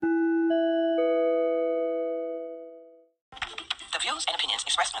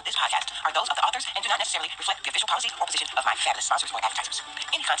expressed on this podcast are those of the authors and do not necessarily reflect the official policy or position of my fabulous sponsors or advertisers.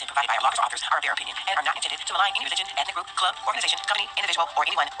 Any content provided by our bloggers or authors are their opinion and are not intended to malign any religion, ethnic group, club, organization, company, individual, or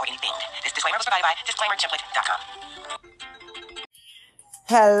anyone or anything. This disclaimer was provided by disclaimertemplate.com.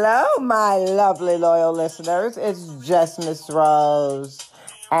 Hello, my lovely loyal listeners. It's just Miss Rose,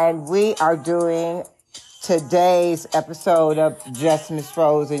 and we are doing today's episode of Just Miss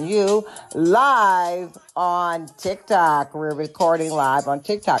Rose and You live on TikTok. We're recording live on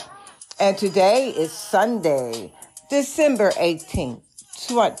TikTok, and today is Sunday, December 18th.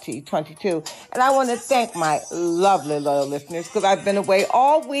 2022. And I want to thank my lovely loyal listeners because I've been away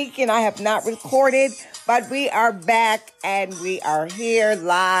all week and I have not recorded, but we are back and we are here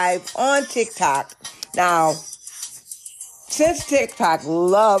live on TikTok. Now, since TikTok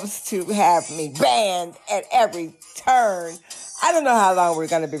loves to have me banned at every turn, I don't know how long we're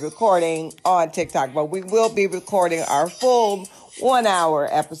going to be recording on TikTok, but we will be recording our full 1 hour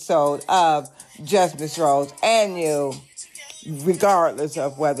episode of Just Miss Rose and You, regardless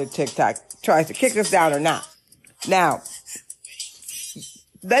of whether TikTok tries to kick us down or not. Now,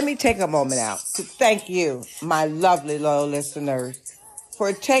 let me take a moment out to thank you, my lovely, loyal listeners,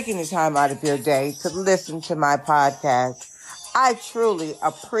 for taking the time out of your day to listen to my podcast. I truly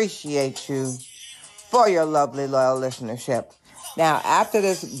appreciate you for your lovely, loyal listenership. Now, after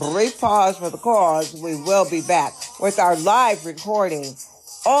this brief pause for the cause, we will be back with our live recording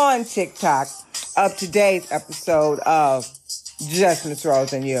on TikTok of today's episode of Just Miss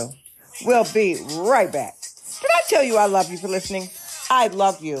Rose and You. We'll be right back. Did I tell you I love you for listening? I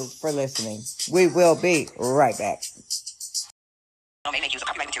love you for listening. We will be right back. May make use of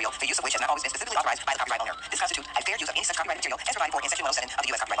copyright material, the use of which has not always been specifically authorized by the copyright owner. This constitutes a fair use of any such copyrighted material as provided for in Section 107 of the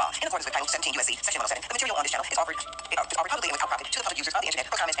U.S. Copyright Law. In accordance with Title 17 U.S.C. Section 107, the material on this channel is offered publicly and without profit to the public users of the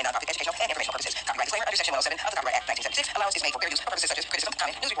Internet for comments and non-profit educational and informational purposes. Copyright disclaimer under Section 107 of the Copyright Act 1976. Allowance is made for fair use for purposes such as criticism,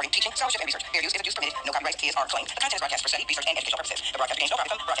 comment, news reporting, teaching, scholarship, and research. Fair use if use permitted. No copyright is or claimed. The content is broadcast for study, research, and educational purposes. The broadcast contains no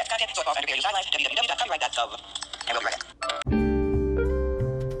profit from broadcast content, so it falls under fair use guidelines. www.copyright.gov. And we'll be right back.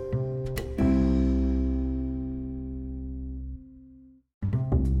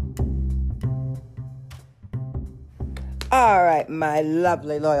 All right, my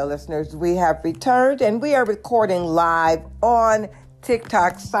lovely loyal listeners, we have returned and we are recording live on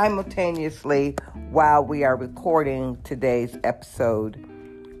TikTok simultaneously while we are recording today's episode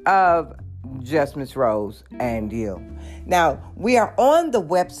of Just Miss Rose and You. Now, we are on the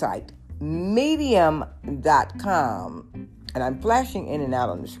website medium.com, and I'm flashing in and out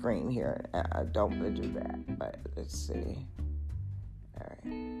on the screen here. I don't want to do that, but let's see. All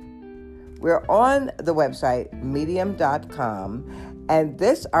right. We're on the website medium.com, and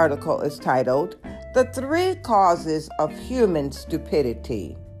this article is titled, "The 3 Causes of Human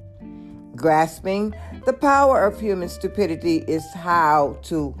Stupidity. Grasping the power of human stupidity is how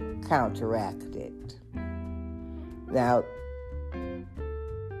to counteract it." Now,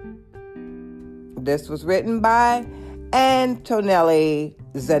 this was written by Antonelli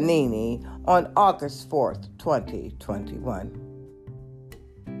Zanini on August 4th, 2021.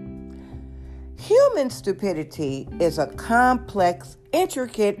 Human stupidity is a complex,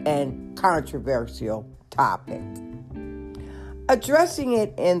 intricate, and controversial topic. Addressing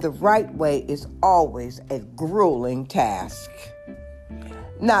it in the right way is always a grueling task.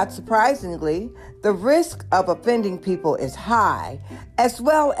 Not surprisingly, the risk of offending people is high, as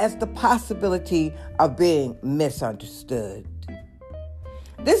well as the possibility of being misunderstood.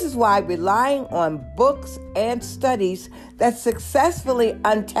 This is why relying on books and studies that successfully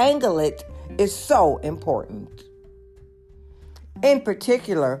untangle it is so important. In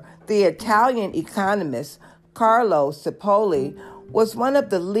particular, the Italian economist Carlo Cipolla was one of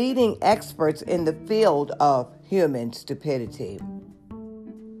the leading experts in the field of human stupidity.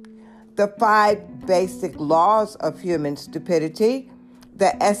 The 5 Basic Laws of Human Stupidity,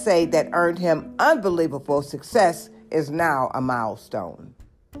 the essay that earned him unbelievable success, is now a milestone.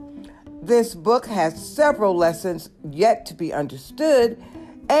 This book has several lessons yet to be understood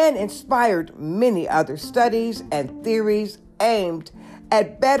and inspired many other studies and theories aimed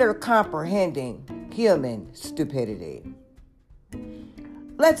at better comprehending human stupidity.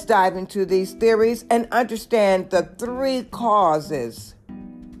 Let's dive into these theories and understand the 3 causes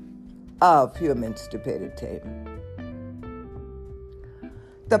of human stupidity.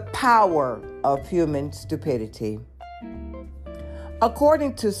 The power of human stupidity.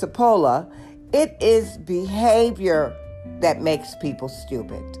 According to Cipolla, it is behavior that makes people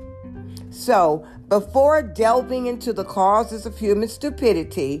stupid. So, before delving into the causes of human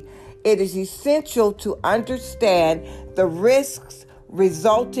stupidity, it is essential to understand the risks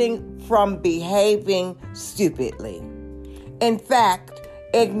resulting from behaving stupidly. In fact,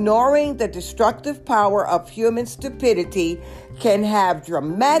 Ignoring the destructive power of human stupidity can have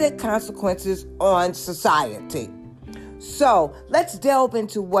dramatic consequences on society. So let's delve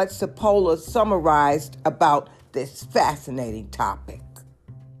into what Cipolla summarized about this fascinating topic.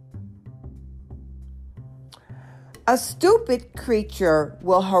 A stupid creature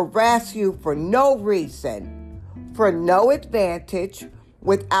will harass you for no reason, for no advantage,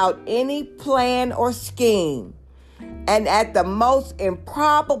 without any plan or scheme, and at the most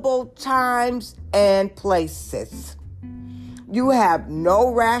improbable times and places. You have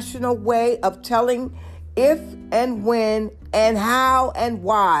no rational way of telling if and when and how and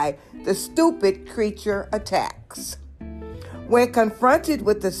why the stupid creature attacks. When confronted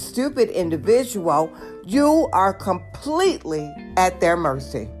with a stupid individual, you are completely at their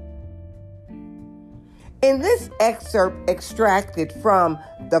mercy. In this excerpt extracted from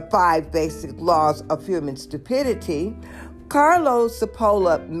the 5 Basic Laws of Human Stupidity, Carlos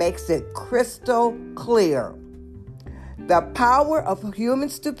Cipolla makes it crystal clear. The power of human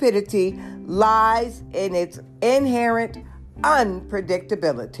stupidity lies in its inherent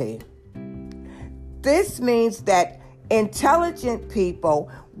unpredictability. This means that intelligent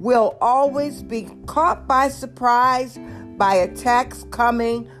people will always be caught by surprise by attacks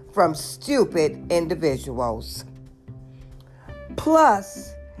coming from stupid individuals.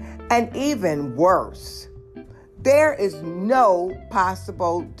 Plus, and even worse, there is no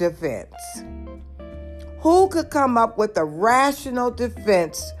possible defense. Who could come up with a rational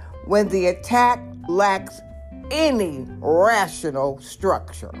defense when the attack lacks any rational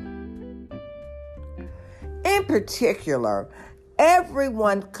structure? In particular,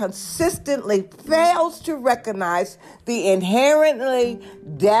 everyone consistently fails to recognize the inherently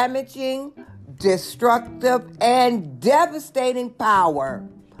damaging, destructive, and devastating power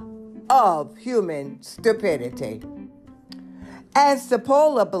of human stupidity. As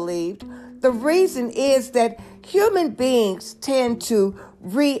Cipolla believed, the reason is that human beings tend to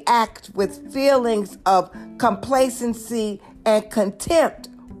react with feelings of complacency and contempt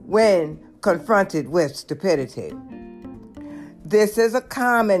when confronted with stupidity. This is a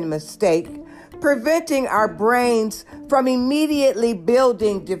common mistake, preventing our brains from immediately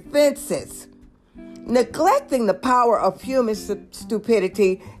building defenses. Neglecting the power of human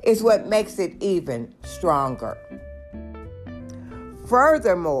stupidity is what makes it even stronger.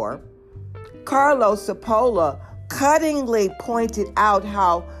 Furthermore, Carlos Cipolla cuttingly pointed out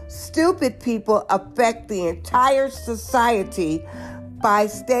how stupid people affect the entire society by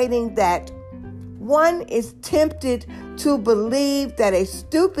stating that one is tempted to believe that a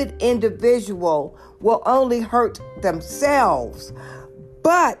stupid individual will only hurt themselves.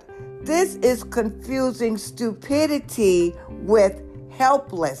 But this is confusing stupidity with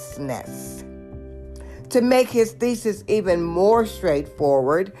helplessness. To make his thesis even more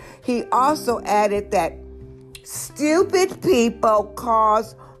straightforward, he also added that stupid people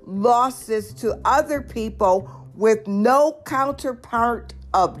cause losses to other people with no counterpart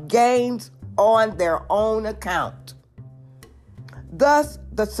of gains on their own account. Thus,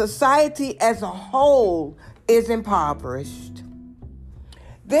 the society as a whole is impoverished.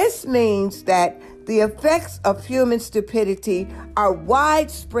 This means that the effects of human stupidity are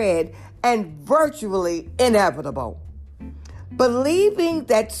widespread and virtually inevitable. Believing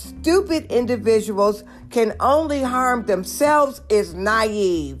that stupid individuals can only harm themselves is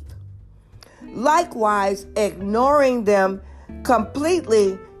naive. Likewise, ignoring them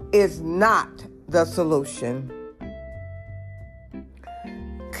completely is not the solution.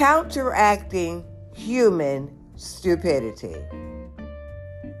 Counteracting human stupidity.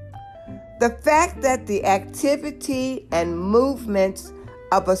 The fact that the activity and movements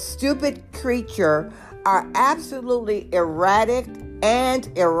of a stupid creature are absolutely erratic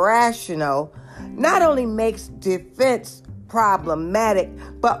and irrational not only makes defense problematic,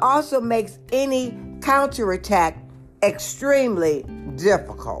 but also makes any counterattack extremely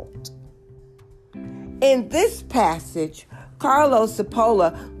difficult. In this passage, Carlos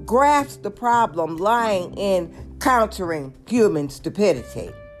Cipolla grasps the problem lying in countering human stupidity.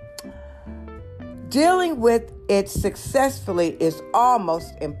 Dealing with it successfully is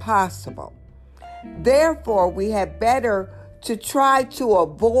almost impossible. Therefore, we had better to try to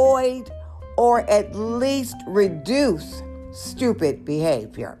avoid or at least reduce stupid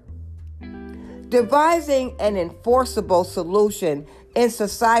behavior. Devising an enforceable solution in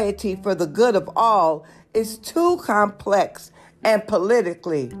society for the good of all is too complex and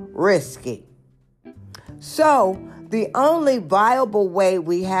politically risky. So, the only viable way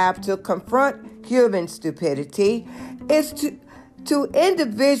we have to confront human stupidity is to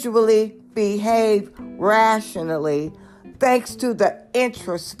individually behave rationally thanks to the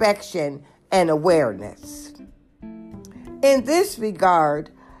introspection and awareness. In this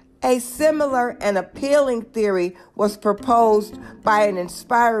regard, a similar and appealing theory was proposed by an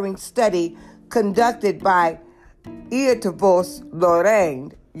inspiring study conducted by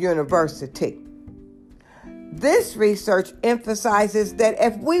Lorraine University. This research emphasizes that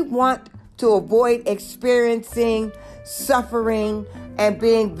if we want to avoid experiencing suffering and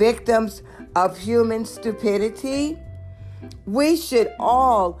being victims of human stupidity, we should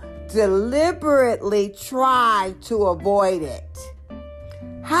all deliberately try to avoid it.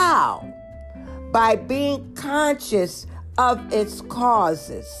 How? By being conscious of its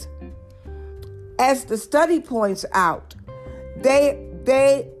causes. As the study points out, there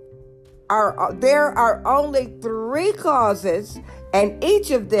are only 3 causes, and each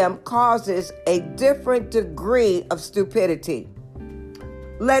of them causes a different degree of stupidity.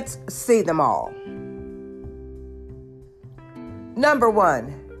 Let's see them all. Number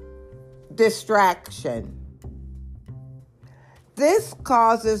 1, distraction. This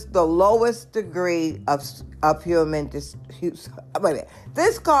causes the lowest degree of human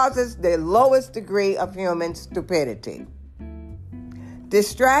stupidity.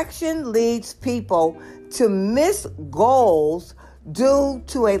 Distraction leads people to miss goals due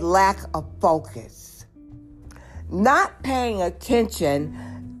to a lack of focus. Not paying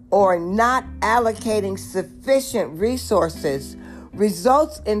attention or not allocating sufficient resources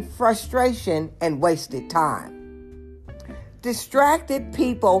results in frustration and wasted time. Distracted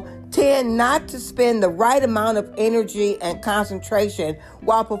people tend not to spend the right amount of energy and concentration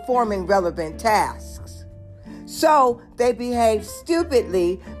while performing relevant tasks. So they behave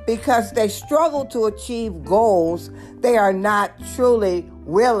stupidly because they struggle to achieve goals they are not truly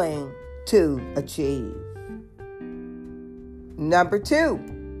willing to achieve. Number 2,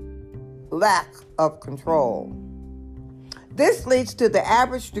 lack of control. This leads to the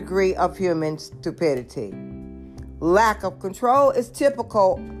average degree of human stupidity. Lack of control is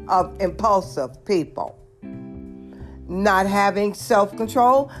typical of impulsive people. Not having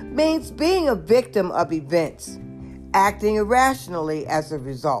self-control means being a victim of events, acting irrationally as a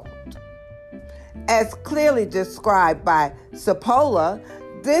result. As clearly described by Cipolla,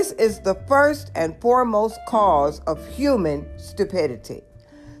 this is the first and foremost cause of human stupidity.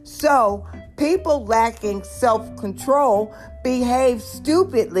 So, people lacking self-control behave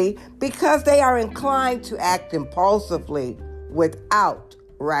stupidly because they are inclined to act impulsively without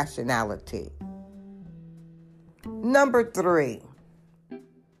rationality. Number 3,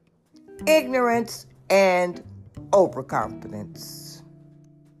 ignorance and overconfidence.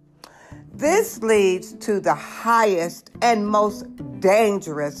 This leads to the highest and most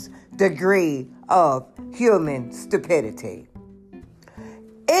dangerous degree of human stupidity.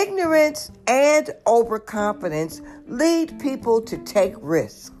 Ignorance and overconfidence lead people to take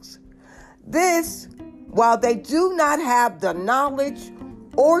risks. This, while they do not have the knowledge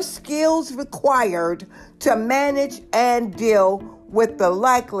or skills required to manage and deal with the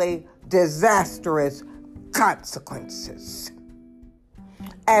likely disastrous consequences.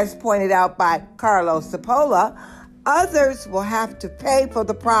 As pointed out by Carlos Cipolla, others will have to pay for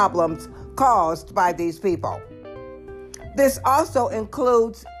the problems caused by these people. This also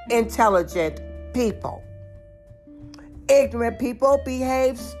includes intelligent people. Ignorant people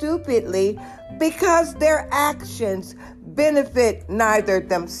behave stupidly because their actions benefit neither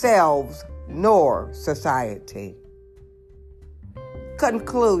themselves nor society.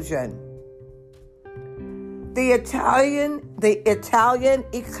 Conclusion. The Italian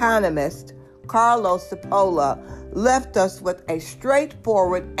economist Carlos Cipolla left us with a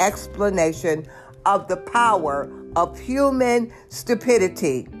straightforward explanation of the power of human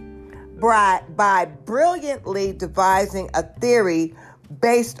stupidity by brilliantly devising a theory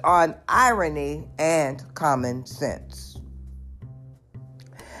based on irony and common sense.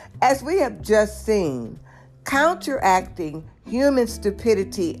 As we have just seen, counteracting human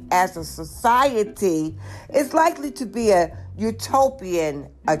stupidity as a society is likely to be a utopian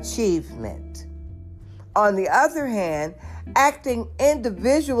achievement. On the other hand, acting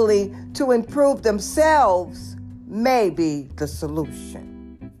individually to improve themselves may be the solution.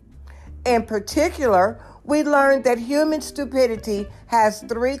 In particular, we learned that human stupidity has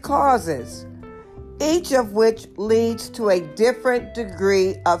 3 causes, each of which leads to a different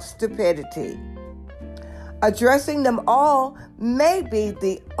degree of stupidity. Addressing them all may be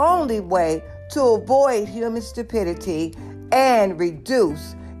the only way to avoid human stupidity and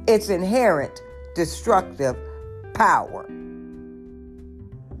reduce its inherent destructive power.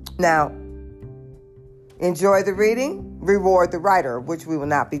 Now, enjoy the reading, reward the writer, which we will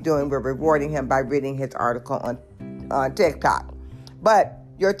not be doing. We're rewarding him by reading his article on TikTok. But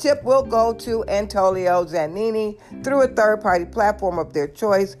your tip will go to Antonio Zanini through a third-party platform of their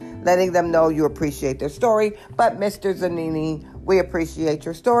choice, letting them know you appreciate their story. But Mr. Zanini, we appreciate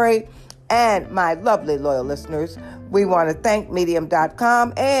your story. And my lovely loyal listeners, we want to thank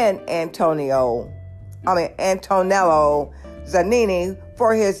Medium.com and Antonello Zanini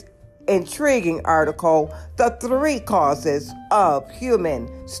for his intriguing article, The 3 Causes of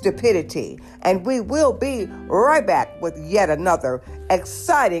Human Stupidity. And we will be right back with yet another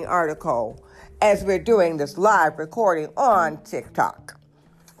exciting article as we're doing this live recording on TikTok.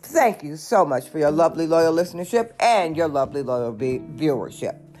 Thank you so much for your lovely loyal listenership and your lovely loyal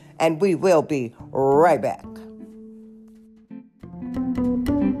viewership. And we will be right back.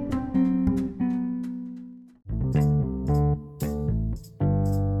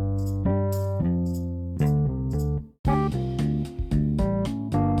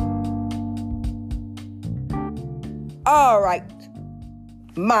 All right,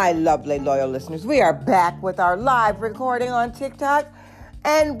 my lovely loyal listeners, we are back with our live recording on TikTok,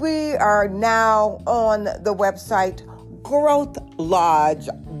 and we are now on the website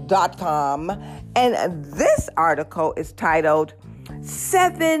growthlodge.com, and this article is titled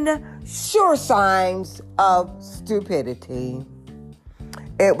 7 Sure Signs of Stupidity.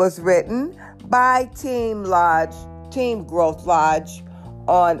 It was written by Team Growth Lodge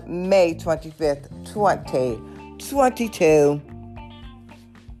on May 25th, 2022.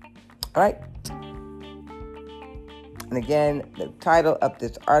 All right. And again, the title of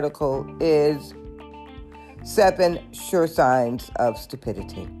this article is 7 Sure Signs of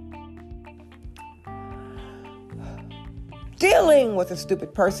Stupidity. Dealing with a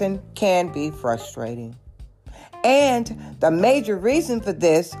stupid person can be frustrating. And the major reason for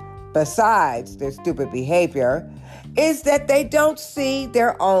this, besides their stupid behavior, is that they don't see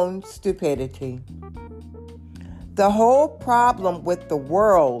their own stupidity. The whole problem with the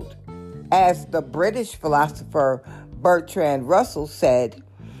world, as the British philosopher Bertrand Russell said,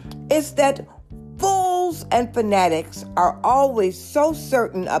 is that fools and fanatics are always so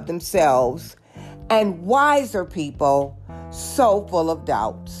certain of themselves, and wiser people so full of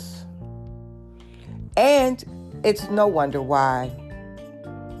doubts. And it's no wonder why.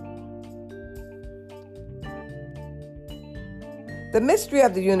 The mystery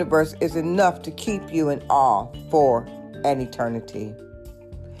of the universe is enough to keep you in awe for an eternity.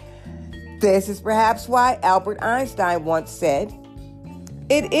 This is perhaps why Albert Einstein once said,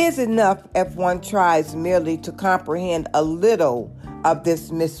 "It is enough if one tries merely to comprehend a little of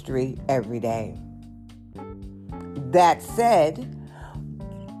this mystery every day." That said,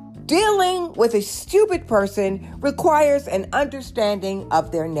 dealing with a stupid person requires an understanding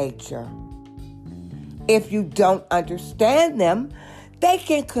of their nature. If you don't understand them, they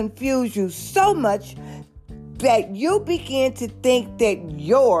can confuse you so much that you begin to think that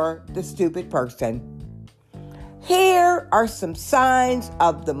you're the stupid person. Here are some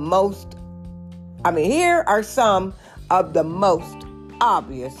of the most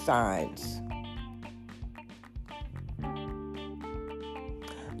obvious signs.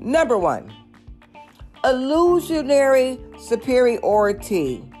 Number 1, illusionary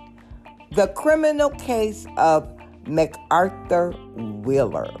superiority. The criminal case of MacArthur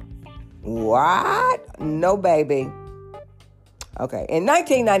Wheeler. What? No, baby. Okay. In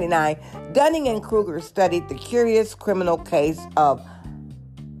 1999, Dunning and Kruger studied the curious criminal case of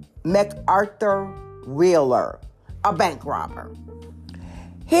MacArthur Wheeler, a bank robber.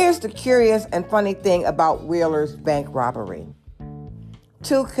 Here's the curious and funny thing about Wheeler's bank robbery.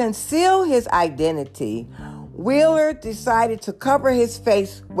 To conceal his identity, Wheeler decided to cover his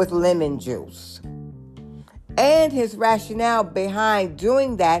face with lemon juice. And his rationale behind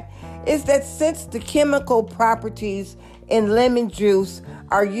doing that is that since the chemical properties in lemon juice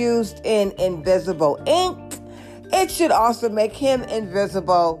are used in invisible ink, it should also make him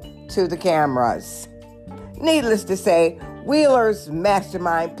invisible to the cameras. Needless to say, Wheeler's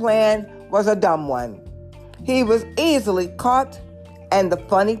mastermind plan was a dumb one. He was easily caught, and the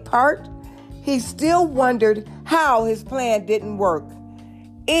funny part, he still wondered how his plan didn't work,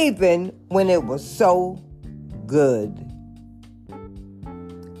 even when it was so good.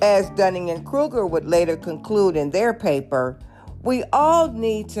 As Dunning and Kruger would later conclude in their paper, we all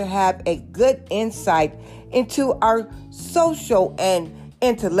need to have a good insight into our social and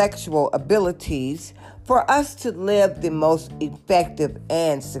intellectual abilities for us to live the most effective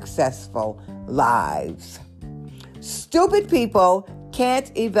and successful lives. Stupid people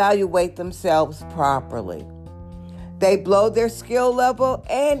can't evaluate themselves properly. They blow their skill level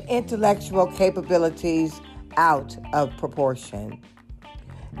and intellectual capabilities out of proportion.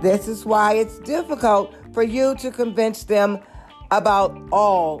 This is why it's difficult for you to convince them about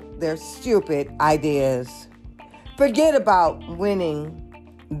all their stupid ideas. Forget about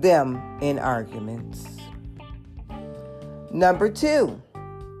winning them in arguments. Number 2,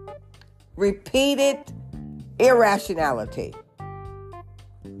 repeated irrationality.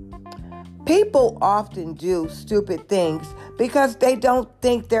 People often do stupid things because they don't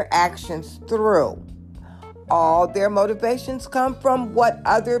think their actions through. All their motivations come from what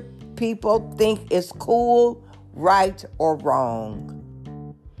other people think is cool, right, or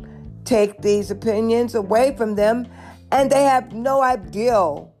wrong. Take these opinions away from them, and they have no idea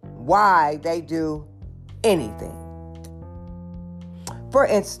why they do anything. For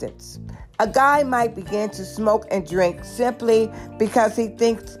instance, a guy might begin to smoke and drink simply because he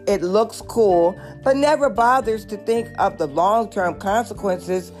thinks it looks cool, but never bothers to think of the long-term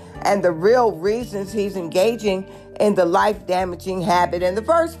consequences and the real reasons he's engaging in the life-damaging habit in the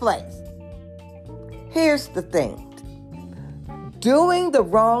first place. Here's the thing. Doing the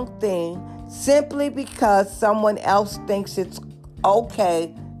wrong thing simply because someone else thinks it's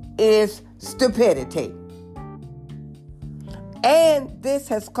okay is stupidity. And this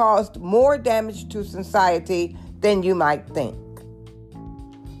has caused more damage to society than you might think.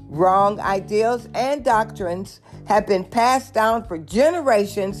 Wrong ideals and doctrines have been passed down for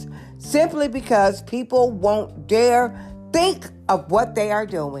generations simply because people won't dare think of what they are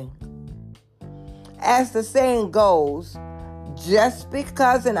doing. As the saying goes, just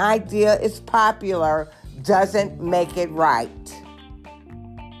because an idea is popular doesn't make it right.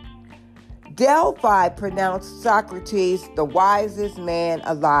 Delphi pronounced Socrates the wisest man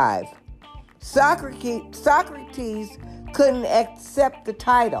alive. Socrates couldn't accept the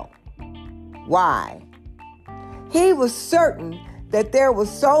title. Why? He was certain that there was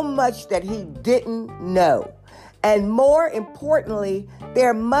so much that he didn't know. And more importantly,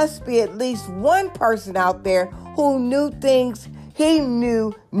 there must be at least one person out there who knew things he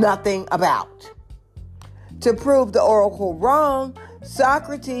knew nothing about. To prove the oracle wrong,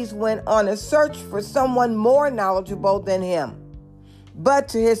 Socrates went on a search for someone more knowledgeable than him. But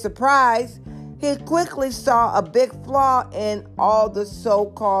to his surprise, he quickly saw a big flaw in all the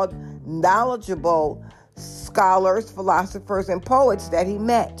so-called knowledgeable scholars, philosophers, and poets that he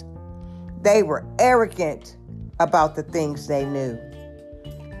met. They were arrogant about the things they knew.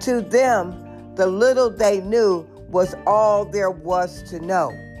 To them, the little they knew was all there was to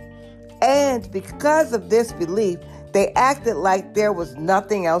know. And because of this belief, they acted like there was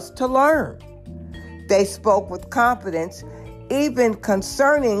nothing else to learn. They spoke with confidence, even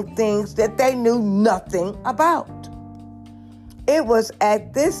concerning things that they knew nothing about. It was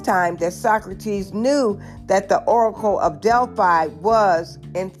at this time that Socrates knew that the oracle of Delphi was,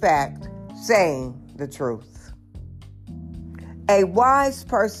 in fact, saying the truth. A wise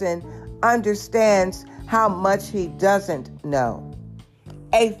person understands how much he doesn't know.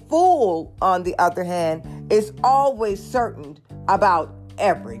 A fool, on the other hand, is always certain about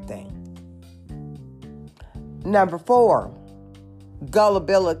everything. Number 4,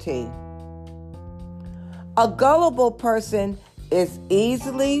 gullibility. A gullible person is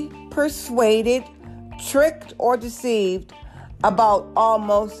easily persuaded, tricked, or deceived about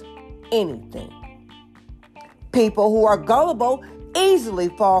almost anything. People who are gullible easily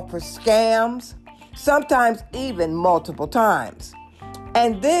fall for scams, sometimes even multiple times.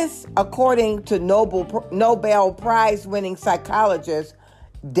 And this, according to Nobel Prize-winning psychologist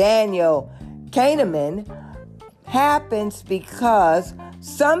Daniel Kahneman, happens because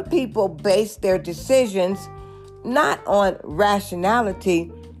some people base their decisions not on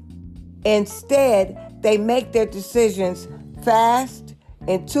rationality. Instead, they make their decisions fast,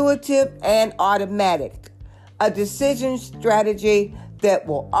 intuitive, and automatic, a decision strategy that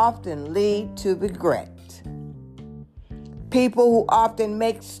will often lead to regret. People who often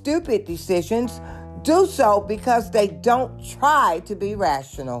make stupid decisions do so because they don't try to be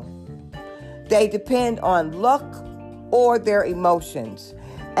rational. They depend on luck or their emotions,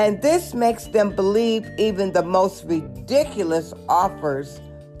 and this makes them believe even the most ridiculous offers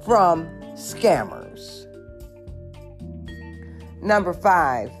from scammers. Number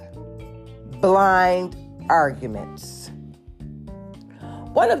 5, blind arguments.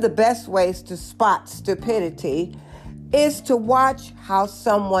 One of the best ways to spot stupidity is to watch how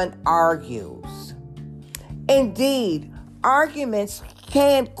someone argues. Indeed, arguments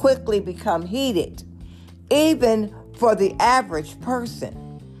can quickly become heated, even for the average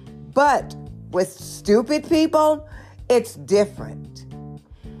person. But with stupid people, it's different.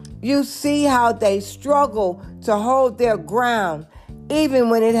 You see how they struggle to hold their ground, even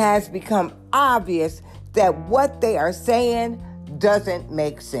when it has become obvious that what they are saying doesn't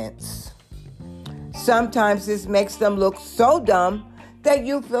make sense. Sometimes this makes them look so dumb that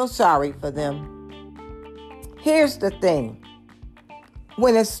you feel sorry for them. Here's the thing.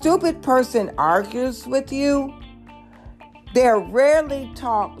 When a stupid person argues with you, they're rarely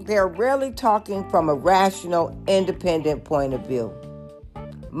talking from a rational, independent point of view.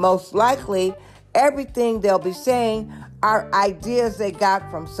 Most likely, everything they'll be saying are ideas they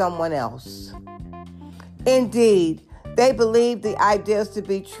got from someone else. Indeed, they believe the ideas to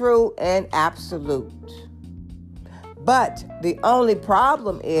be true and absolute. But the only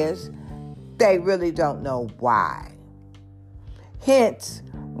problem is they really don't know why. Hence,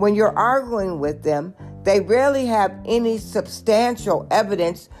 when you're arguing with them, they rarely have any substantial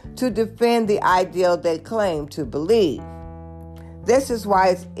evidence to defend the ideal they claim to believe. This is why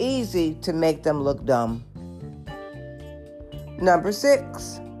it's easy to make them look dumb. Number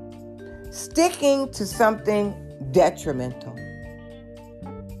 6, sticking to something detrimental.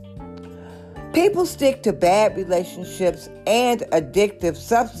 People stick to bad relationships and addictive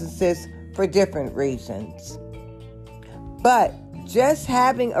substances for different reasons. But just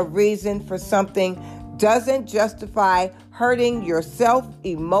having a reason for something doesn't justify hurting yourself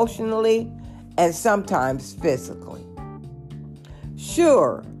emotionally and sometimes physically.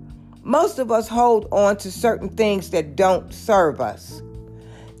 Sure, most of us hold on to certain things that don't serve us.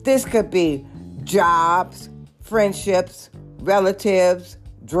 This could be jobs, friendships, relatives,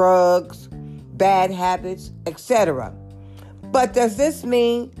 drugs, bad habits, etc. But does this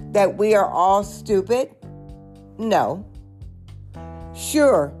mean that we are all stupid? No.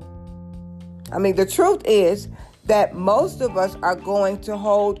 Sure. The truth is that most of us are going to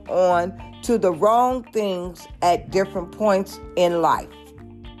hold on to the wrong things at different points in life.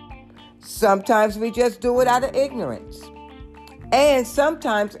 Sometimes we just do it out of ignorance. And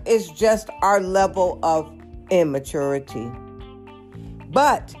sometimes it's just our level of immaturity.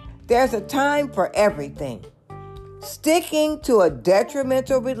 But there's a time for everything. Sticking to a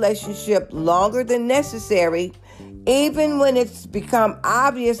detrimental relationship longer than necessary, even when it's become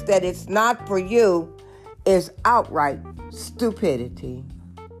obvious that it's not for you, is outright stupidity.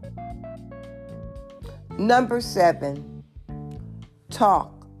 Number 7,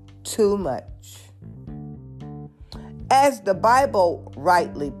 talk too much. As the Bible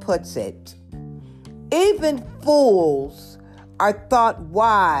rightly puts it, even fools are thought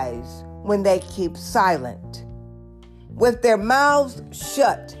wise when they keep silent. With their mouths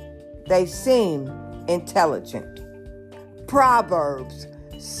shut, they seem intelligent. Proverbs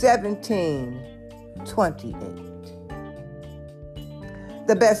 17:28.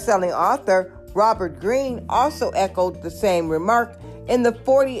 The best-selling author Robert Greene also echoed the same remark in the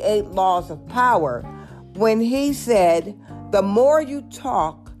 48 Laws of Power when he said, "The more you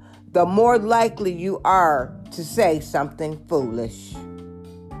talk, the more likely you are to say something foolish."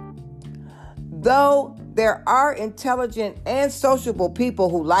 Though there are intelligent and sociable people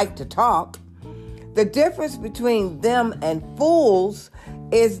who like to talk, the difference between them and fools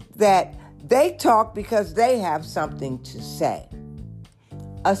is that they talk because they have something to say.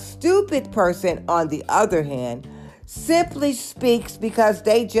 A stupid person, on the other hand, simply speaks because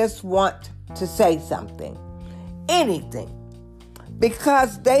they just want to say something, anything.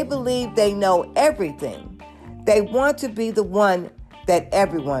 Because they believe they know everything, they want to be the one that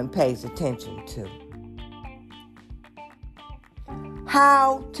everyone pays attention to.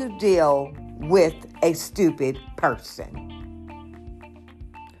 How to deal with a stupid person.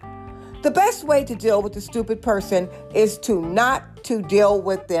 The best way to deal with a stupid person is not to deal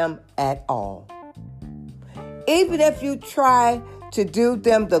with them at all. Even if you try to do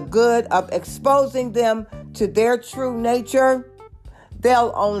them the good of exposing them to their true nature,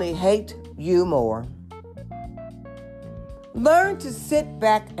 they'll only hate you more. Learn to sit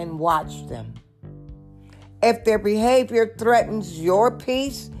back and watch them. If their behavior threatens your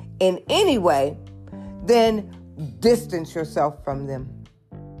peace in any way, then distance yourself from them.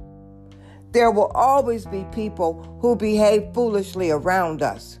 There will always be people who behave foolishly around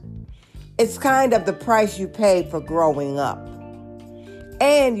us. It's kind of the price you pay for growing up.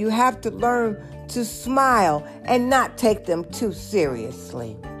 And you have to learn to smile and not take them too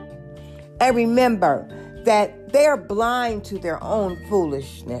seriously. And remember that they're blind to their own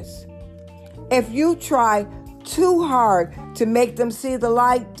foolishness. If you try too hard to make them see the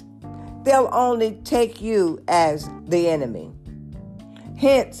light, they'll only take you as the enemy.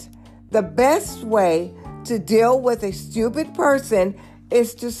 Hence, the best way to deal with a stupid person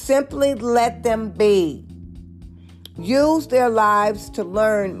is to simply let them be. Use their lives to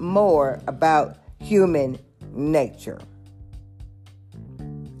learn more about human nature.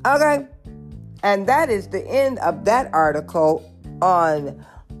 Okay, and that is the end of that article on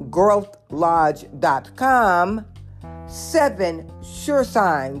growthlodge.com, 7 Sure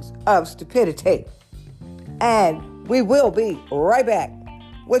Signs of Stupidity. And we will be right back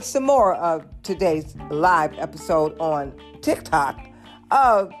with some more of today's live episode on TikTok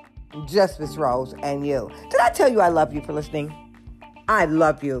of Just Miss Rose and You. Did I tell you I love you for listening? I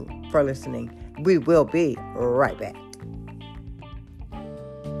love you for listening. We will be right back.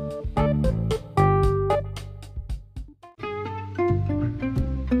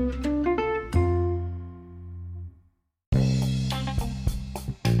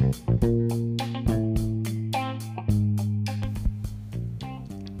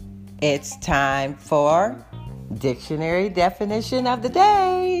 It's time for Dictionary Definition of the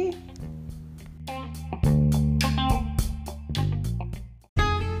Day.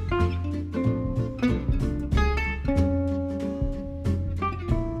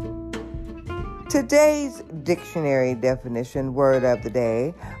 Today's dictionary definition word of the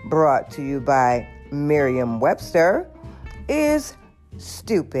day, brought to you by Merriam-Webster, is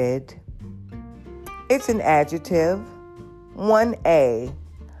stupid. It's an adjective. 1A,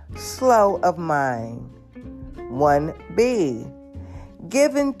 slow of mind. 1B,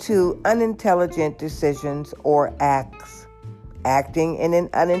 given to unintelligent decisions or acts, acting in an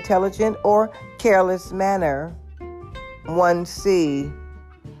unintelligent or careless manner. 1C,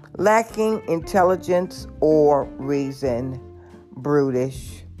 lacking intelligence or reason,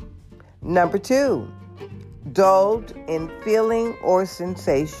 brutish. Number 2, dulled in feeling or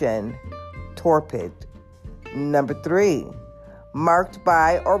sensation, torpid. Number 3, marked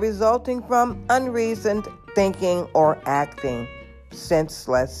by or resulting from unreasoned thinking or acting,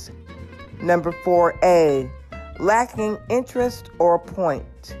 senseless. Number 4A, lacking interest or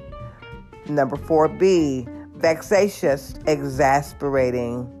point. Number 4B, vexatious,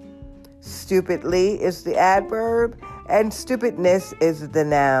 exasperating. Stupidly is the adverb, and stupidness is the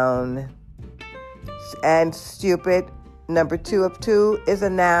noun. And stupid, number 2 of 2, is a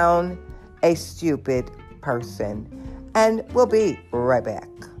noun, a stupid person. And we'll be right back.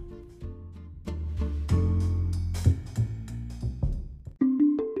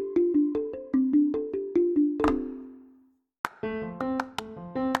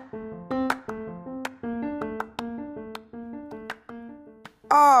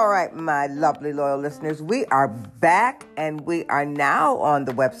 All right, my lovely loyal listeners, we are back, and we are now on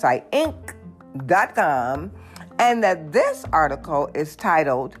the website Inc.com, and that this article is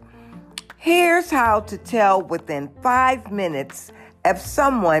titled, "Here's how to tell within 5 minutes if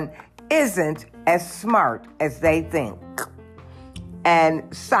someone isn't as smart as they think."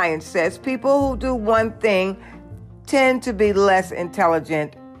 And science says people who do one thing tend to be less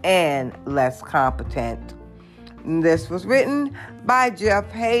intelligent and less competent. This was written by Jeff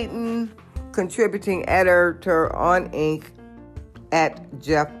Hayden, contributing editor on Inc. at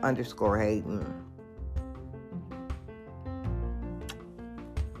Jeff_Hayden.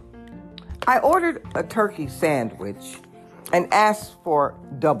 I ordered a turkey sandwich and asked for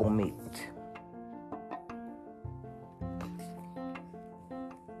double meat.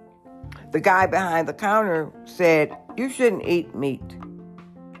 The guy behind the counter said, "You shouldn't eat meat."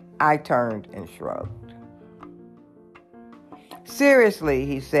 I turned and shrugged. "Seriously,"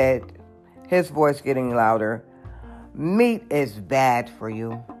 he said, his voice getting louder, "meat is bad for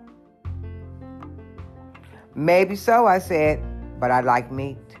you." "Maybe so," I said, "but I like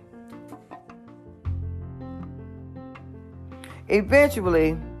meat."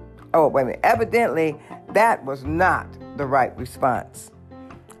 Evidently, that was not the right response.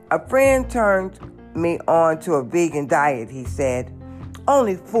 "A friend turned me on to a vegan diet," he said.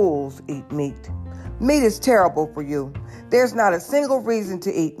 "Only fools eat meat. Meat is terrible for you. There's not a single reason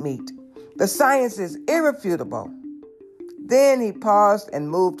to eat meat. The science is irrefutable." Then he paused and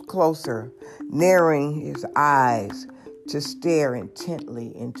moved closer, narrowing his eyes to stare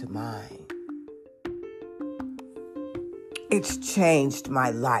intently into mine. "It's changed my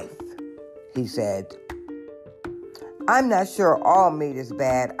life," he said. "I'm not sure all meat is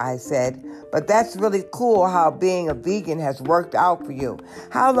bad," I said, "but that's really cool how being a vegan has worked out for you.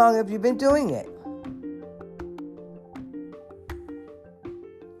 How long have you been doing it?"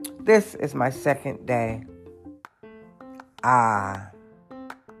 "This is my second day."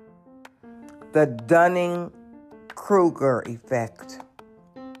 The Dunning-Kruger effect.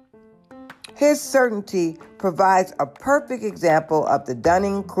 His certainty provides a perfect example of the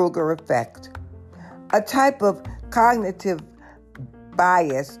Dunning-Kruger effect, a type of cognitive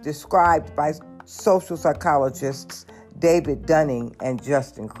bias described by social psychologists David Dunning and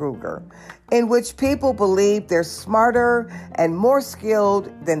Justin Kruger, in which people believe they're smarter and more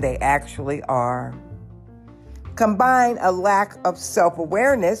skilled than they actually are. Combine a lack of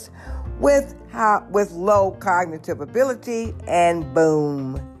self-awareness with low cognitive ability, and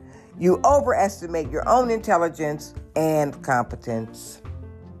boom, you overestimate your own intelligence and competence.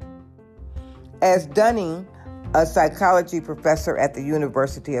 As Dunning, a psychology professor at the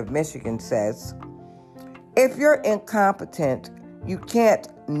University of Michigan, says, if you're incompetent, you can't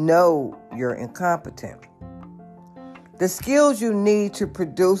know you're incompetent. The skills you need to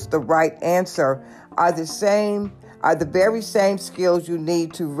produce the right answer are the very same skills you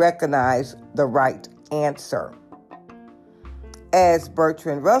need to recognize the right answer. As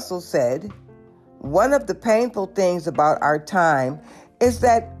Bertrand Russell said, one of the painful things about our time is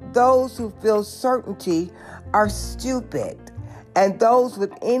that those who feel certainty are stupid, and those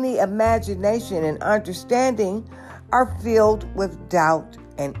with any imagination and understanding are filled with doubt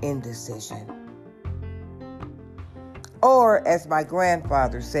and indecision. Or, as my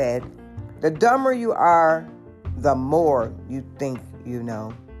grandfather said, the dumber you are, the more you think you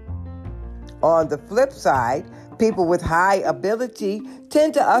know. On the flip side, people with high ability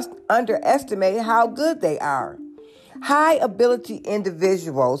tend to underestimate how good they are. High ability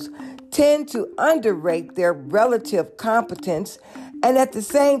individuals tend to underrate their relative competence and at the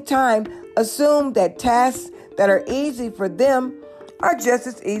same time assume that tasks that are easy for them are just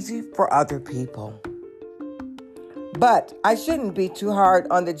as easy for other people. But I shouldn't be too hard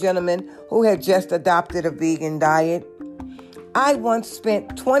on the gentleman who had just adopted a vegan diet. I once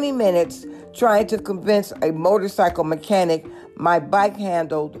spent 20 minutes trying to convince a motorcycle mechanic my bike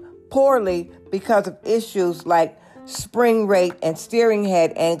handled poorly because of issues like spring rate and steering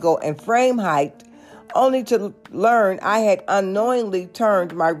head angle and frame height, only to learn I had unknowingly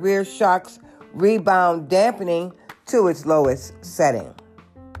turned my rear shock's rebound dampening to its lowest setting.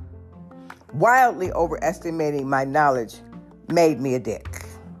 Wildly overestimating my knowledge made me a dick.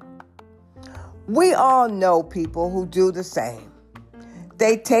 We all know people who do the same.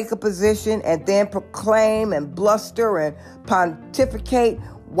 They take a position and then proclaim and bluster and pontificate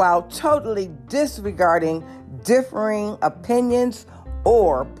while totally disregarding differing opinions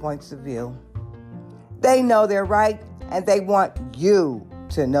or points of view. They know they're right, and they want you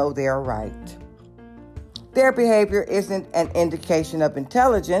to know they're right. Their behavior isn't an indication of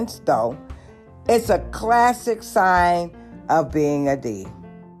intelligence, though. It's a classic sign of being a D.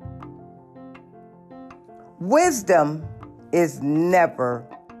 Wisdom is never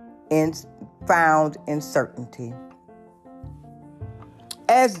found in certainty.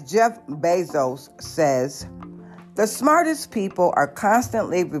 As Jeff Bezos says, the smartest people are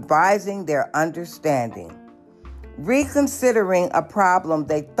constantly revising their understanding, reconsidering a problem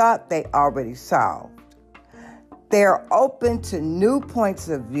they thought they already solved. They're open to new points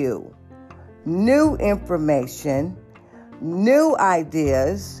of view, new information, new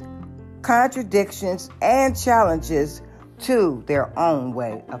ideas, contradictions, and challenges to their own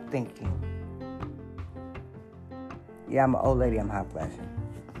way of thinking. Yeah, I'm an old lady, I'm hot flashing.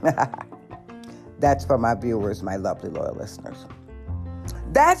 That's for my viewers, my lovely loyal listeners.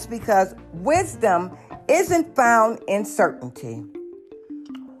 That's because wisdom isn't found in certainty.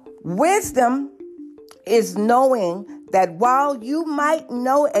 Wisdom is knowing that while you might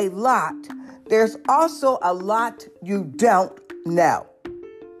know a lot, there's also a lot you don't know.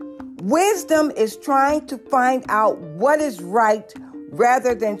 Wisdom is trying to find out what is right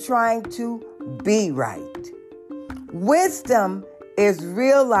rather than trying to be right. Wisdom is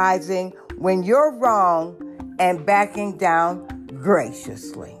realizing when you're wrong and backing down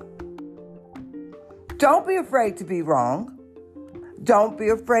graciously. Don't be afraid to be wrong. Don't be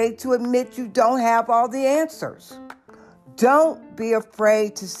afraid to admit you don't have all the answers. Don't be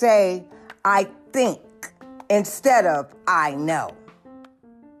afraid to say, I think, instead of I know.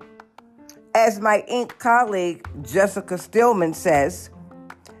 As my Inc. colleague Jessica Stillman says,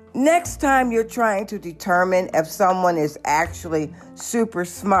 next time you're trying to determine if someone is actually super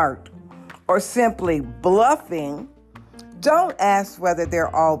smart or simply bluffing, don't ask whether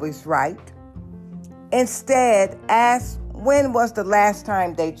they're always right. Instead, ask when was the last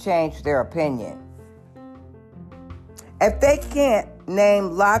time they changed their opinion. If they can't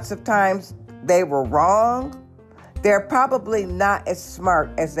name lots of times they were wrong, they're probably not as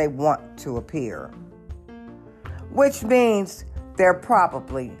smart as they want to appear, which means they're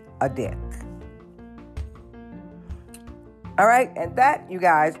probably a dick. All right, and that, you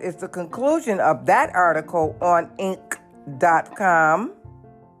guys, is the conclusion of that article on Inc.com.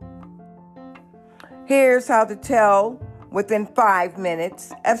 Here's how to tell within 5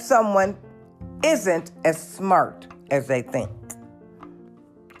 minutes if someone isn't as smart as they think.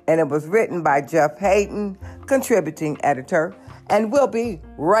 And it was written by Jeff Hayden, contributing editor. And we'll be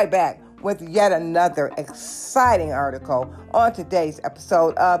right back with yet another exciting article on today's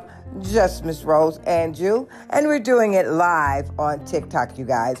episode of Just Miss Rose and You. And we're doing it live on TikTok, you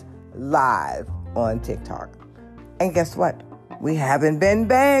guys. Live on TikTok. And guess what? We haven't been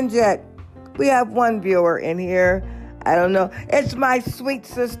banned yet. We have one viewer in here. I don't know. It's my sweet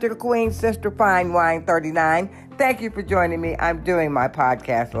sister, Queen Sister Fine Wine 39. Thank you for joining me. I'm doing my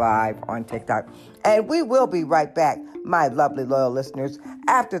podcast live on TikTok. And we will be right back, my lovely loyal listeners,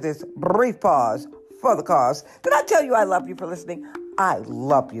 after this brief pause for the cause. Did I tell you I love you for listening? I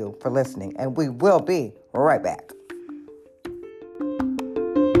love you for listening. And we will be right back.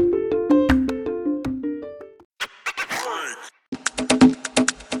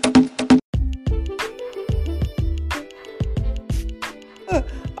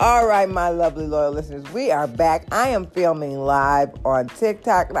 All right, my lovely loyal listeners, we are back. I am filming live on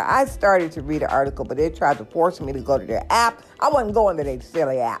TikTok. Now, I started to read an article, but they tried to force me to go to their app. I wasn't going to their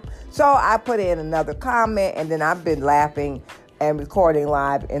silly app. So I put in another comment, and then I've been laughing and recording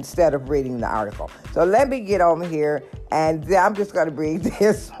live instead of reading the article. So let me get on here, and I'm just going to read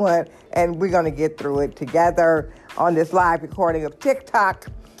this one, and we're going to get through it together on this live recording of TikTok.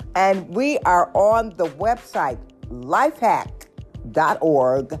 And we are on the website, lifehack.org,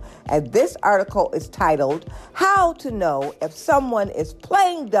 and this article is titled, How to Know If Someone is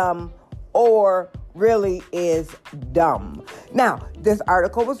Playing Dumb or Really is Dumb. Now, this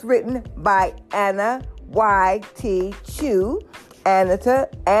article was written by Anna Y.T. Chu.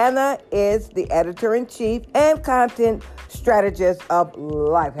 Anna is the editor-in-chief and content strategist of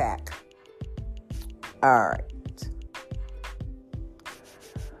Lifehack. All right.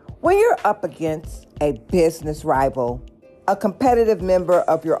 When you're up against a business rival, a competitive member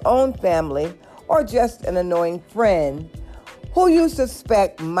of your own family, or just an annoying friend who you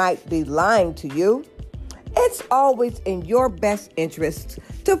suspect might be lying to you, it's always in your best interest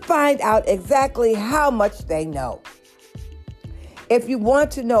to find out exactly how much they know. If you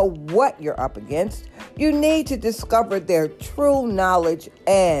want to know what you're up against, you need to discover their true knowledge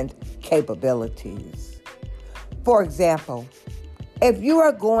and capabilities. For example, if you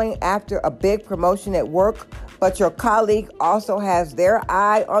are going after a big promotion at work, but your colleague also has their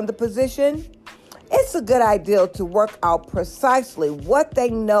eye on the position, it's a good idea to work out precisely what they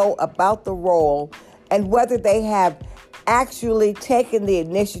know about the role and whether they have actually taken the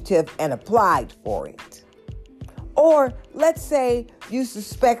initiative and applied for it. Or let's say you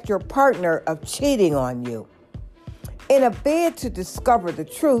suspect your partner of cheating on you. In a bid to discover the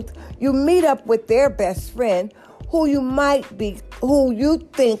truth, you meet up with their best friend who you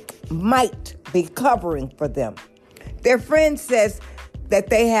think might be covering for them. Their friend says that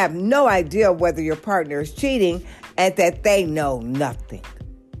they have no idea whether your partner is cheating and that they know nothing.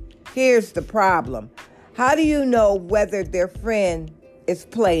 Here's the problem. How do you know whether their friend is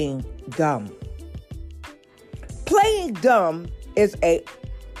playing dumb? Playing dumb is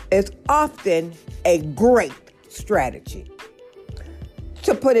often a great strategy.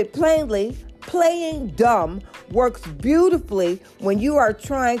 To put it plainly, playing dumb works beautifully when you are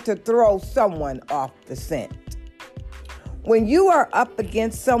trying to throw someone off the scent. When you are up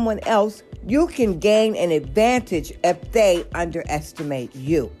against someone else, you can gain an advantage if they underestimate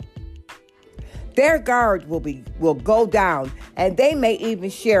you. Their guard will go down, and they may even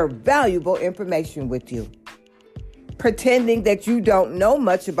share valuable information with you. Pretending that you don't know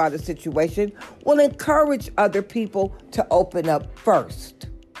much about a situation will encourage other people to open up first.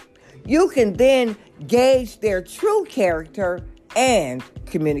 You can then gauge their true character and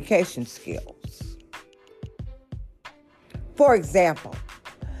communication skills. For example,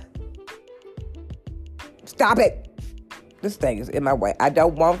 stop it. This thing is in my way. I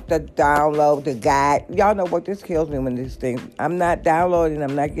don't want to download the guide. Y'all know what this kills me when these things. I'm not downloading.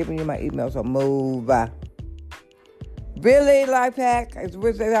 I'm not giving you my email, so move. Really, life hack? Is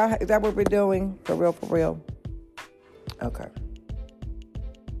that what we're doing? For real? Okay.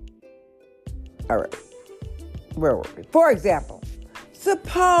 All right. Where were we? For example,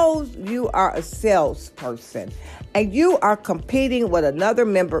 suppose you are a salesperson and you are competing with another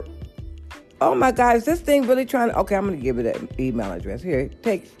member. Oh my God, is this thing really trying to... Okay, I'm going to give it an email address. Here,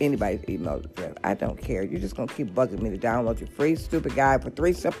 take anybody's email address. I don't care. You're just going to keep bugging me to download your free stupid guide for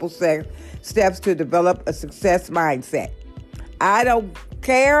 3 simple steps to develop a success mindset. I don't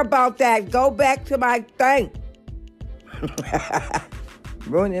care about that. Go back to my thing.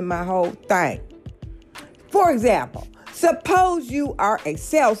 Ruining my whole thing. For example, suppose you are a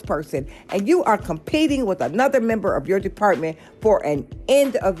salesperson and you are competing with another member of your department for an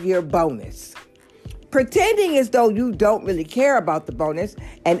end-of-year bonus. Pretending as though you don't really care about the bonus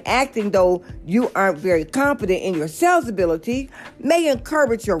and acting though you aren't very confident in your sales ability may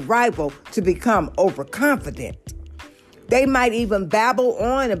encourage your rival to become overconfident. They might even babble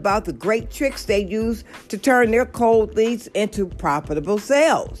on about the great tricks they use to turn their cold leads into profitable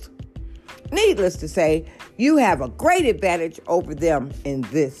sales. Needless to say, you have a great advantage over them in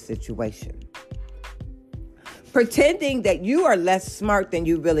this situation. Pretending that you are less smart than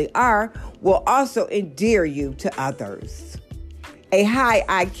you really are will also endear you to others. A high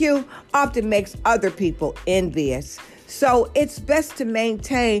IQ often makes other people envious, so it's best to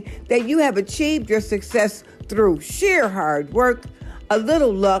maintain that you have achieved your success through sheer hard work, a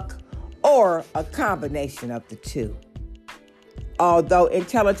little luck, or a combination of the two. Although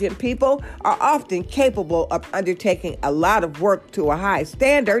intelligent people are often capable of undertaking a lot of work to a high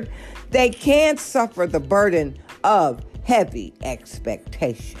standard, they can suffer the burden of heavy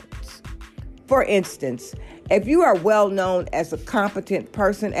expectations. For instance, if you are well known as a competent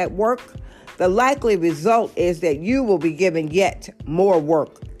person at work, the likely result is that you will be given yet more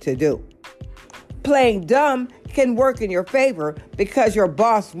work to do. Playing dumb can work in your favor because your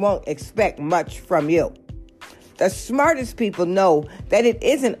boss won't expect much from you. The smartest people know that it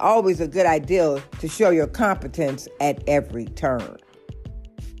isn't always a good idea to show your competence at every turn.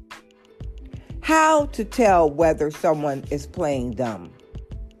 How to tell whether someone is playing dumb?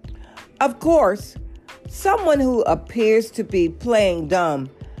 Of course, someone who appears to be playing dumb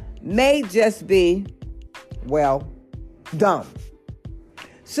may just be, well, dumb.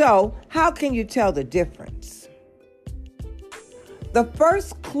 So, how can you tell the difference? The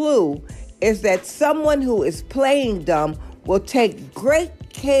first clue is that someone who is playing dumb will take great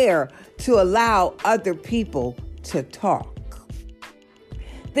care to allow other people to talk.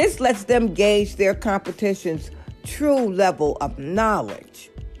 This lets them gauge their competition's true level of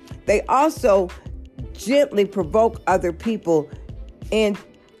knowledge. They also gently provoke other people in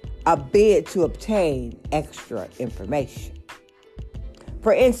a bid to obtain extra information.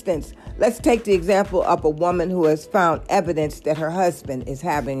 For instance, let's take the example of a woman who has found evidence that her husband is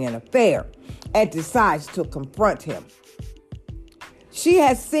having an affair and decides to confront him. She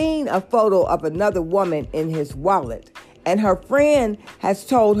has seen a photo of another woman in his wallet, and her friend has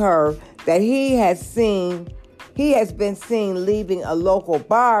told her that he has been seen leaving a local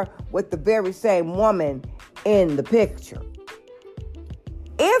bar with the very same woman in the picture.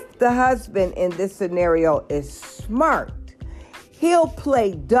 If the husband in this scenario is smart, he'll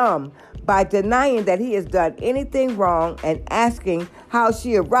play dumb by denying that he has done anything wrong and asking how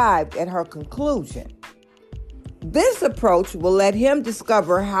she arrived at her conclusion. This approach will let him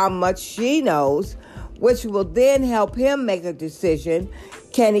discover how much she knows, which will then help him make a decision.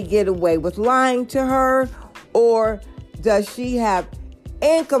 Can he get away with lying to her, or does she have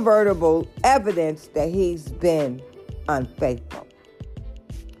incontrovertible evidence that he's been unfaithful?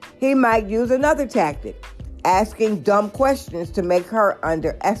 He might use another tactic, asking dumb questions to make her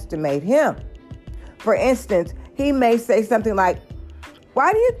underestimate him. For instance, he may say something like,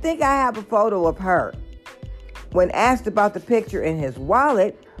 "Why do you think I have a photo of her?" When asked about the picture in his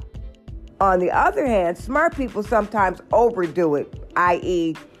wallet, on the other hand, smart people sometimes overdo it,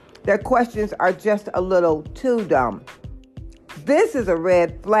 i.e., their questions are just a little too dumb. This is a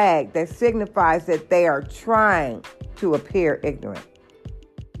red flag that signifies that they are trying to appear ignorant.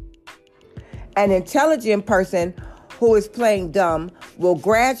 An intelligent person who is playing dumb will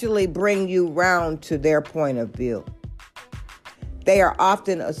gradually bring you round to their point of view. They are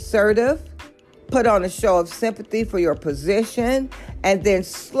often assertive, put on a show of sympathy for your position, and then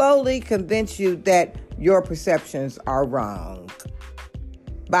slowly convince you that your perceptions are wrong.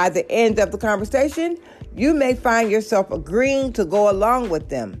 By the end of the conversation, you may find yourself agreeing to go along with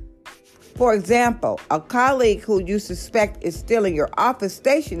them. For example, a colleague who you suspect is stealing your office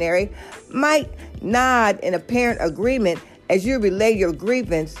stationery might nod in apparent agreement as you relay your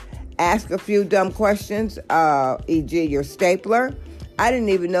grievance, ask a few dumb questions, e.g. your stapler. I didn't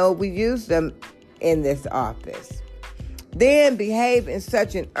even know we used them in this office. Then behave in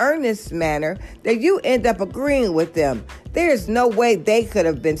such an earnest manner that you end up agreeing with them. There's no way they could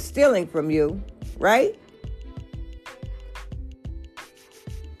have been stealing from you, right?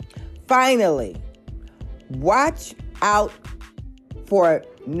 Finally, watch out for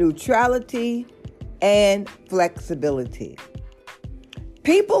neutrality and flexibility.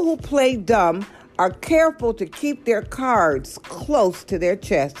 People who play dumb are careful to keep their cards close to their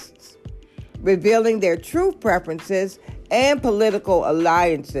chests, revealing their true preferences and political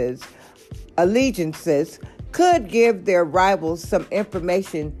allegiances could give their rivals some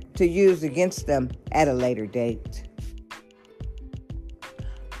information to use against them at a later date.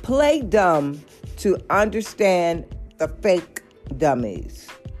 Play dumb to understand the fake dummies.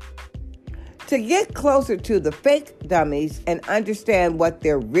 To get closer to the fake dummies and understand what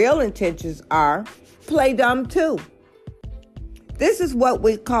their real intentions are, play dumb too. This is what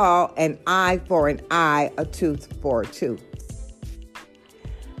we call an eye for an eye, a tooth for a tooth.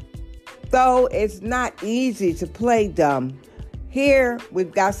 Though it's not easy to play dumb, here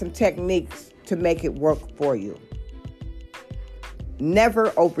we've got some techniques to make it work for you.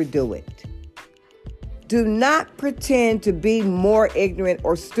 Never overdo it. Do not pretend to be more ignorant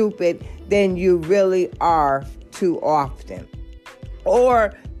or stupid than you really are too often.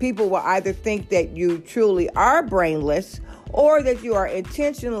 Or people will either think that you truly are brainless or that you are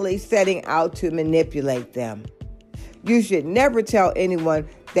intentionally setting out to manipulate them. You should never tell anyone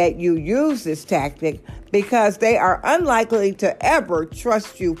that you use this tactic because they are unlikely to ever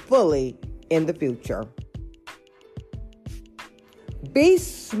trust you fully in the future. Be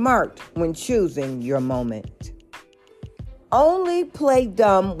smart when choosing your moment. Only play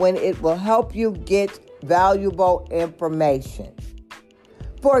dumb when it will help you get valuable information.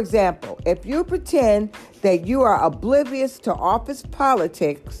 For example, if you pretend that you are oblivious to office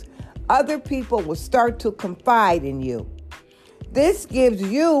politics, other people will start to confide in you. This gives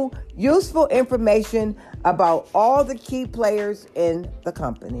you useful information about all the key players in the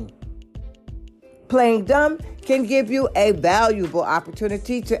company. Playing dumb can give you a valuable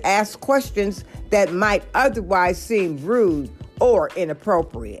opportunity to ask questions that might otherwise seem rude or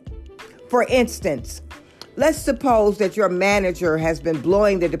inappropriate. For instance, let's suppose that your manager has been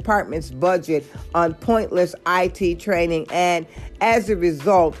blowing the department's budget on pointless IT training, and as a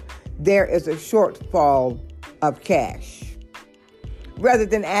result, there is a shortfall of cash. Rather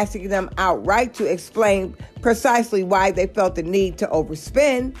than asking them outright to explain precisely why they felt the need to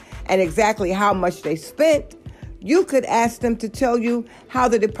overspend and exactly how much they spent, you could ask them to tell you how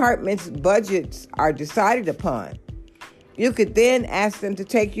the department's budgets are decided upon. You could then ask them to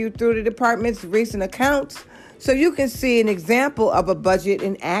take you through the department's recent accounts so you can see an example of a budget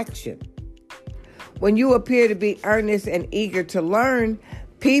in action. When you appear to be earnest and eager to learn,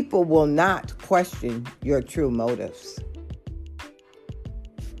 people will not question your true motives.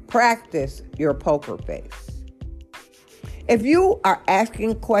 Practice your poker face. If you are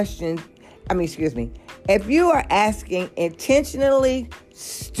asking intentionally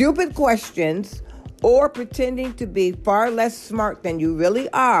stupid questions or pretending to be far less smart than you really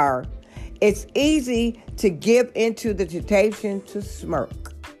are, it's easy to give into the temptation to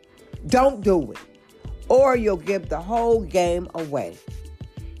smirk. Don't do it, or you'll give the whole game away.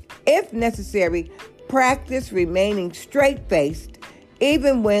 If necessary, practice remaining straight-faced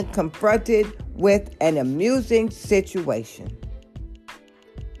even when confronted with an amusing situation.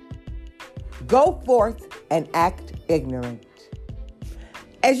 Go forth and act ignorant.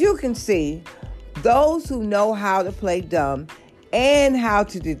 As you can see, those who know how to play dumb and how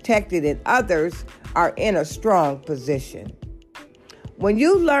to detect it in others are in a strong position. When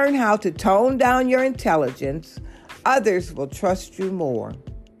you learn how to tone down your intelligence, others will trust you more.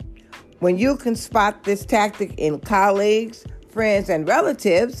 When you can spot this tactic in colleagues, friends, and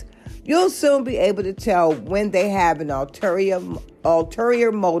relatives, you'll soon be able to tell when they have an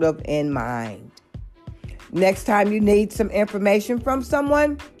ulterior motive in mind. Next time you need some information from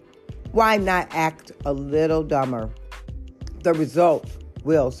someone, why not act a little dumber? The result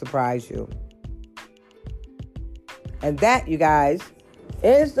will surprise you. And that, you guys,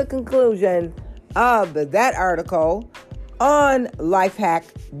 is the conclusion of that article on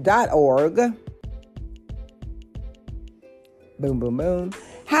lifehack.org. Boom, boom, boom.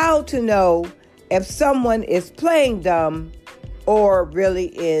 How to know if someone is playing dumb or really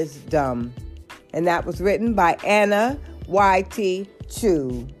is dumb. And that was written by Anna Y.T.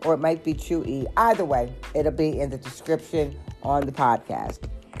 Chu, or it might be Chu-E. Either way, it'll be in the description on the podcast.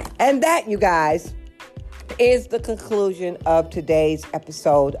 And that, you guys, is the conclusion of today's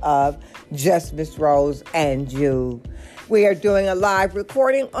episode of Just Miss Rose and You. We are doing a live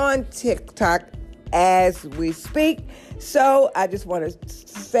recording on TikTok as we speak. So I just want to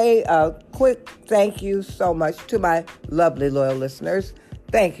say a quick thank you so much to my lovely loyal listeners.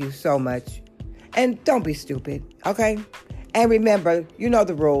 Thank you so much. And don't be stupid, okay? And remember, you know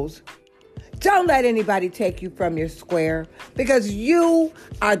the rules. Don't let anybody take you from your square, because you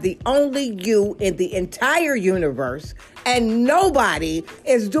are the only you in the entire universe, and nobody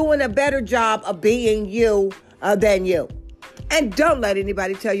is doing a better job of being you than you. And don't let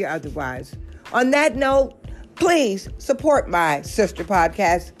anybody tell you otherwise. On that note, please support my sister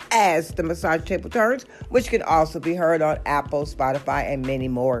podcast, As the Massage Table Turns, which can also be heard on Apple, Spotify, and many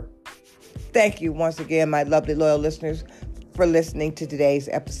more. Thank you once again, my lovely loyal listeners, for listening to today's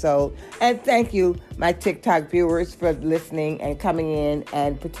episode. And thank you, my TikTok viewers, for listening and coming in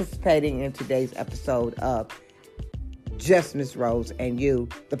and participating in today's episode of Just Miss Rose and You,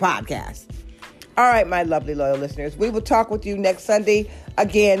 the podcast. All right, my lovely, loyal listeners, we will talk with you next Sunday.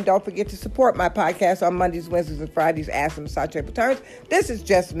 Again, don't forget to support my podcast on Mondays, Wednesdays, and Fridays. Ask them Sache returns. This is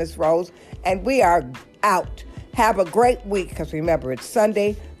Just Miss Rose, and we are out. Have a great week, because remember, it's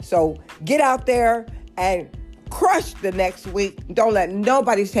Sunday. So get out there and crush the next week. Don't let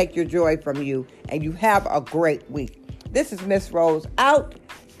nobody take your joy from you, and you have a great week. This is Miss Rose out.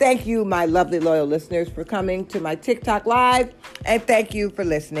 Thank you, my lovely, loyal listeners, for coming to my TikTok live, and thank you for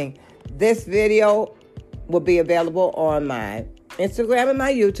listening. This video will be available on my Instagram and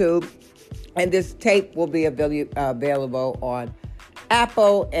my YouTube, and this tape will be available on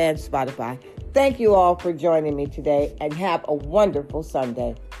Apple and Spotify. Thank you all for joining me today, and have a wonderful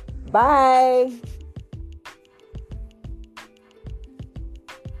Sunday. Bye.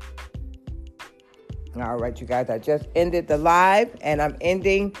 All right, you guys, I just ended the live, and I'm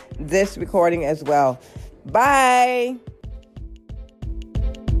ending this recording as well. Bye.